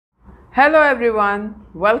Hello everyone,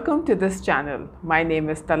 welcome to this channel. My name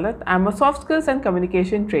is Talat. I'm a soft skills and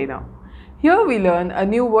communication trainer. Here we learn a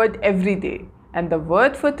new word every day, and the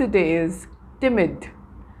word for today is timid.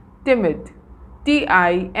 Timid.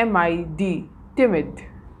 T-I-M-I-D. Timid.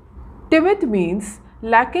 Timid means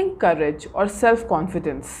lacking courage or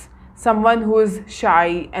self-confidence. Someone who is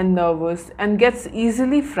shy and nervous and gets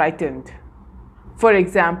easily frightened. For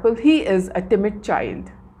example, he is a timid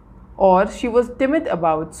child. Or she was timid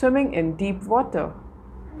about swimming in deep water.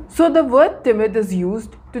 So the word timid is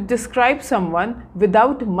used to describe someone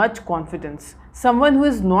without much confidence, someone who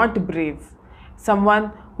is not brave,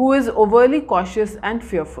 someone who is overly cautious and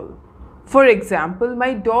fearful. For example,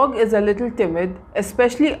 my dog is a little timid,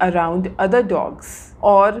 especially around other dogs.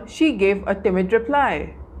 Or she gave a timid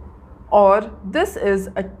reply. Or this is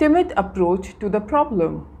a timid approach to the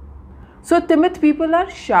problem. So timid people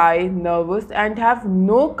are shy, nervous and have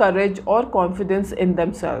no courage or confidence in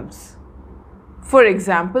themselves. For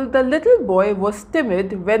example, the little boy was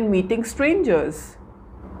timid when meeting strangers.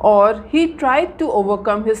 Or he tried to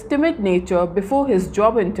overcome his timid nature before his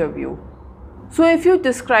job interview. So if you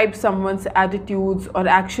describe someone's attitudes or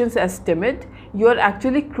actions as timid, you are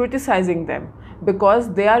actually criticizing them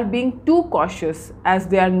because they are being too cautious as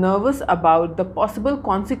they are nervous about the possible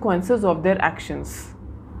consequences of their actions.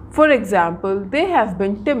 For example, they have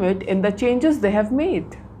been timid in the changes they have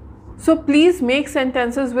made. So please make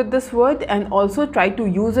sentences with this word and also try to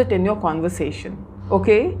use it in your conversation.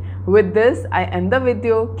 Okay? With this, I end the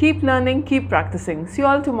video. Keep learning, keep practicing. See you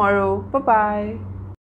all tomorrow. Bye-bye.